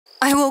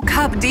I woke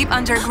up deep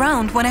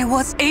underground when I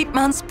was 8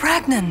 months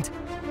pregnant.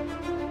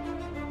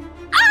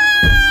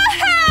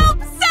 Help!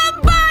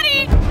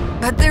 Somebody!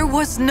 But there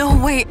was no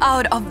way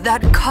out of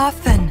that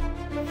coffin.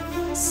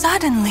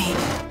 Suddenly...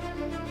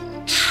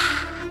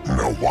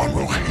 No one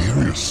will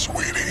hear you,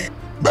 sweetie.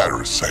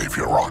 Better save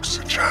your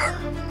oxygen.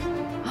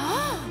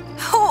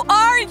 Who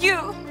are you?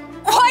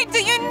 Why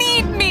do you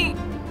need me?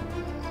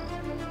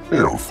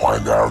 You'll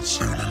find out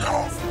soon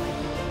enough.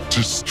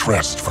 Just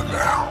rest for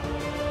now.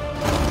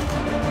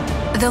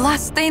 The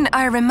last thing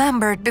I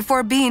remembered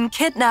before being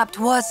kidnapped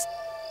was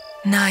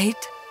night,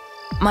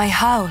 my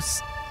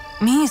house,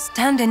 me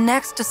standing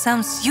next to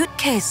some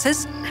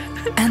suitcases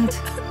and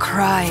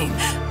crying.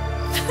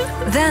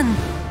 Then,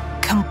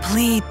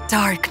 complete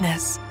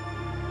darkness.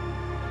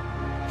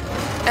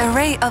 A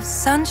ray of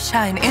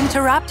sunshine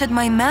interrupted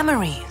my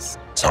memories.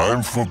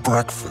 Time for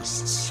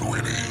breakfast,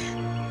 sweetie.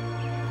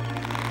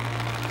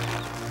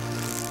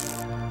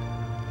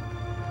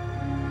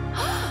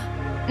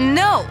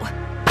 No,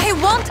 I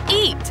won't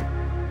eat.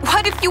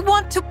 What if you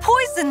want to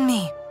poison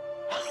me?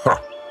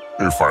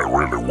 If I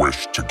really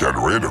wished to get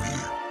rid of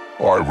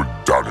you, I would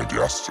have done it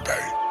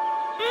yesterday.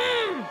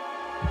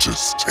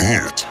 Just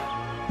eat.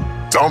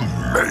 Don't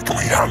make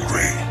me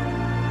hungry.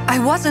 I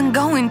wasn't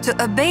going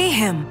to obey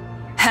him,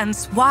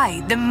 hence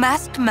why the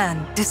masked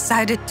man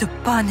decided to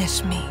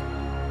punish me.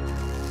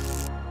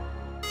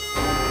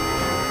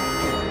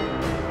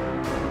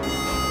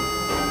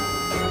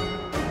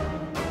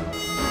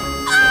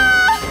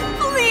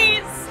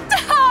 Please,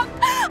 stop!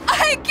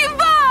 I give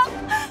up!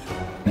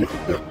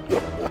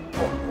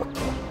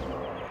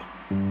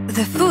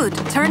 The food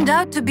turned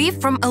out to be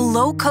from a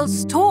local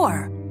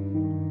store.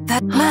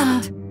 That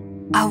meant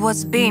I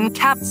was being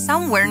kept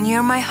somewhere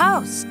near my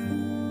house.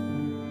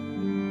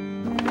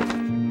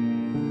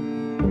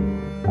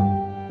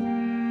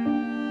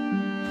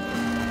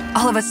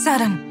 All of a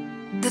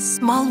sudden, the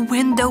small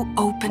window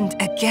opened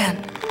again.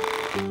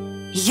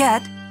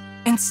 Yet,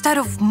 instead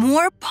of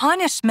more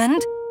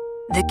punishment,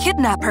 the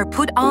kidnapper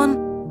put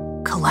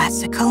on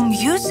classical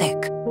music.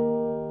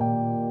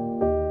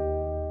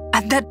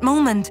 At that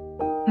moment,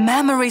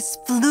 memories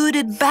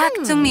flooded back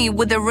to me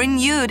with a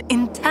renewed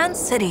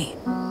intensity.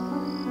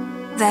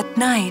 That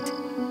night,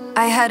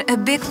 I had a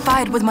big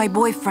fight with my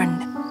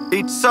boyfriend.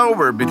 It's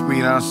over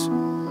between us.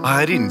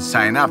 I didn't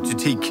sign up to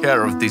take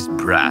care of this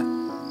brat.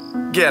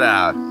 Get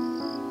out.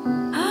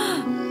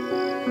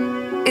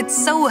 It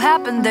so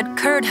happened that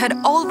Kurt had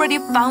already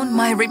found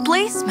my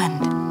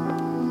replacement.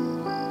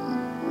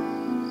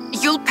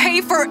 You'll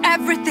pay for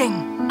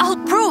everything. I'll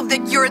prove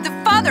that you're the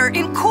father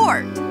in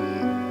court.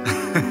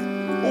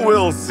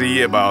 We'll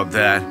see about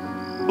that,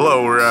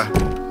 Laura.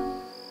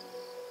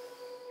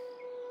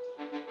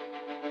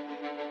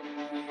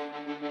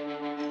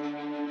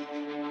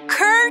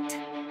 Kurt,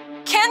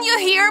 can you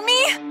hear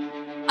me?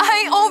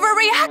 I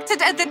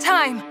overreacted at the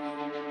time.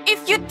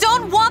 If you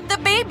don't want the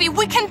baby,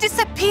 we can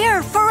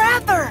disappear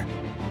forever.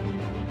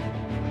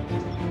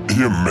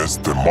 You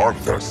missed the mark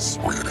there,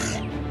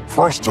 sweetie.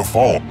 First of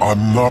all,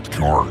 I'm not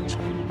Kurt.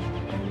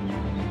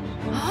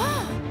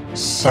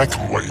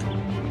 Secondly,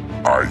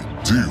 I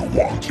do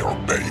want your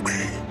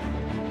baby.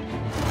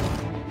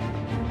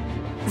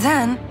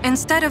 Then,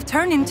 instead of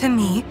turning to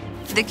me,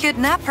 the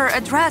kidnapper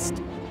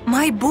addressed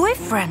my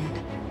boyfriend.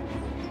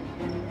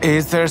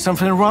 Is there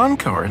something wrong,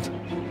 Kurt?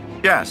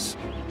 Yes,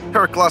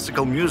 her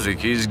classical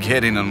music is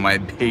getting on my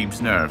babe's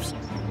nerves.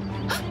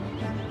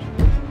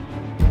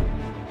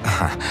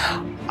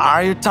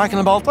 Are you talking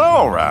about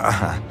Laura?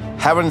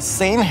 Haven't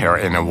seen her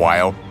in a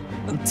while.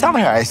 Tell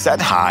her I said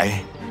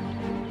hi.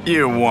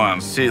 You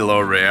won't see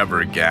Laura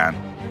ever again.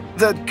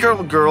 That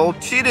girl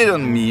cheated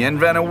on me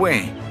and ran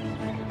away.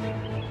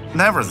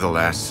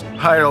 Nevertheless,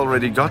 I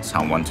already got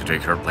someone to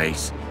take her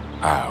place.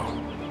 Oh,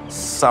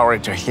 sorry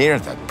to hear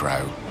that,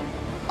 bro.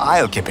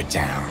 I'll keep it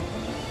down.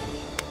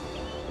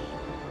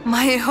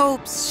 My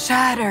hopes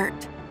shattered.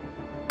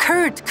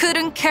 Kurt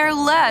couldn't care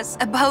less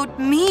about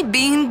me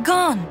being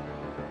gone.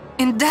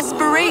 In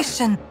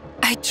desperation,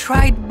 I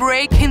tried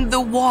breaking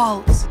the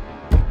walls.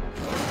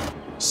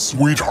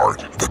 Sweetheart,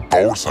 the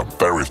doors are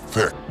very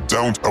thick.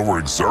 Don't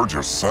overexert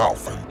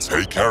yourself and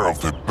take care of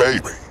the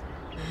baby.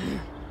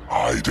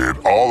 I did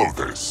all of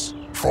this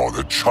for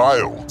the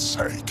child's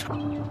sake.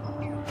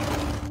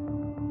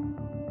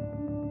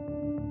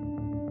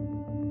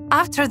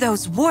 After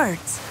those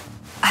words,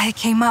 I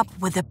came up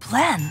with a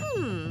plan.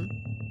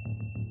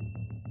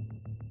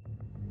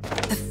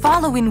 The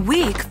following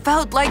week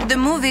felt like the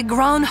movie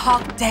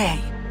Groundhog Day.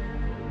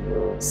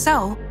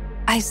 So,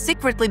 I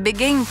secretly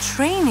began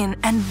training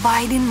and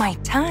biding my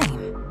time.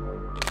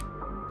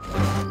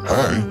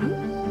 Hey,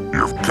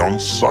 you've gone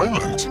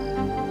silent.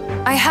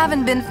 I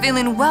haven't been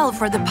feeling well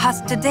for the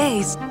past 2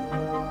 days.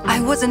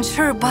 I wasn't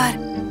sure, but...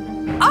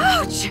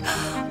 Ouch!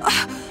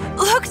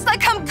 Looks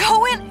like I'm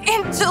going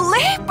into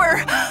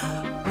labor!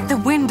 The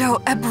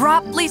window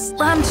abruptly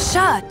slammed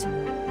shut.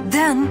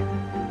 Then,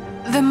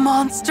 the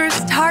monster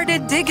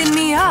started digging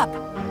me up.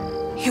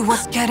 He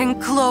was getting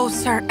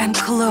closer and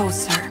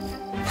closer.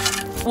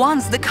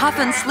 Once the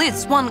coffin's lid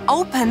swung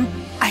open,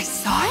 I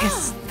saw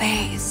his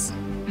face.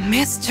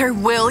 Mr.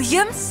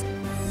 Williams?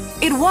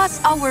 It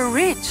was our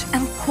rich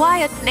and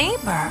quiet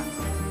neighbor.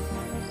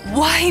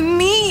 Why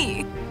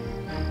me?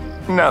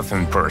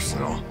 Nothing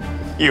personal.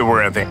 You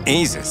were the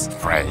easiest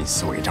prey,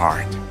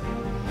 sweetheart.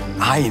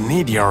 I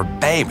need your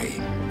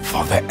baby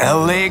for the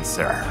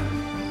elixir.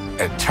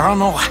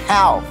 Eternal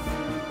health.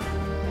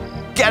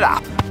 Get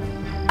up!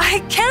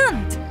 I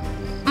can't!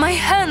 My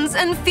hands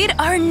and feet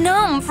are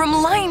numb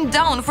from lying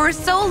down for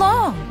so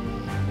long.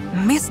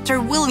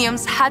 Mr.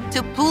 Williams had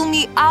to pull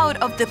me out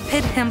of the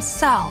pit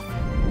himself.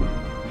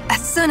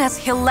 As soon as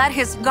he let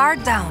his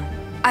guard down,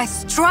 I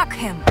struck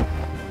him.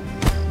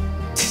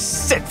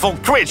 Sinful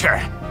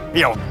creature!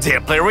 You'll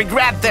deeply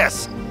regret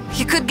this!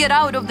 He could get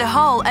out of the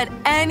hall at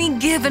any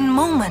given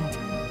moment,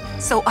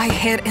 so I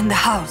hid in the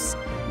house.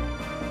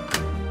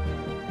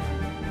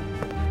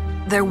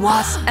 There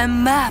was a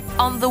map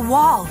on the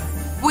wall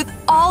with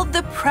all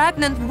the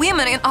pregnant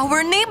women in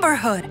our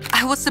neighborhood.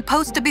 I was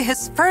supposed to be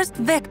his first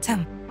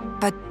victim,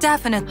 but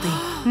definitely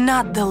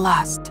not the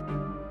last.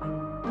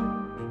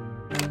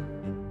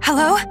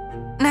 Hello?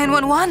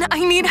 911,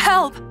 I need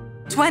help.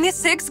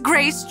 26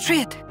 Gray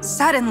Street.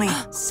 Suddenly,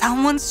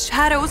 someone's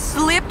shadow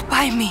slipped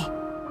by me.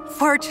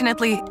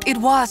 Fortunately, it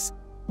was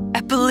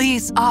a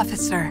police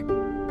officer.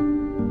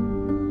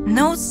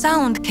 No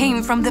sound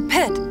came from the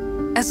pit,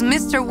 as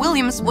Mr.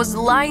 Williams was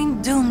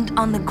lying doomed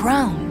on the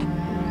ground.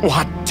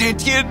 What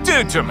did you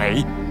do to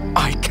me?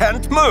 I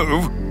can't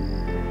move.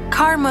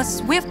 Karma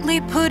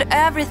swiftly put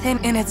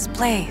everything in its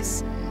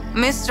place.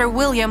 Mr.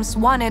 Williams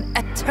wanted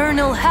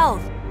eternal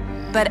health,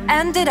 but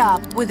ended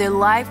up with a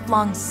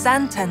lifelong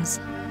sentence,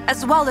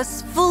 as well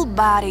as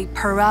full-body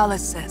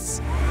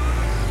paralysis.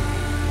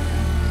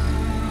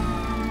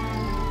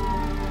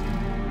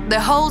 The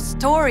whole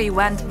story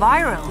went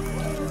viral.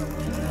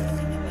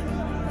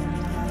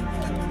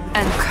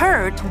 And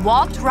Kurt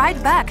walked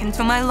right back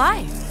into my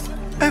life.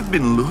 I've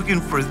been looking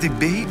for the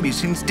baby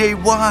since day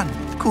one.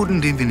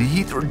 Couldn't even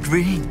eat or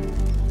drink.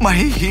 My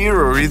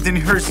hero is in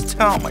her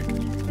stomach.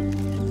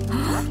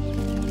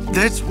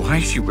 That's why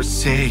she was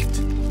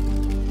saved.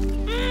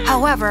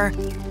 However,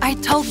 I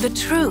told the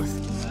truth,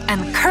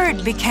 and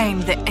Kurt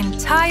became the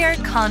entire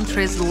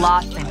country's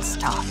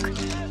laughingstock.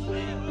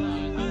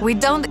 We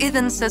don't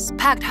even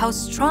suspect how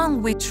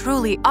strong we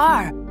truly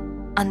are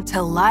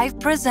until life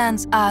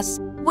presents us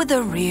with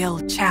a real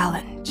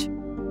challenge.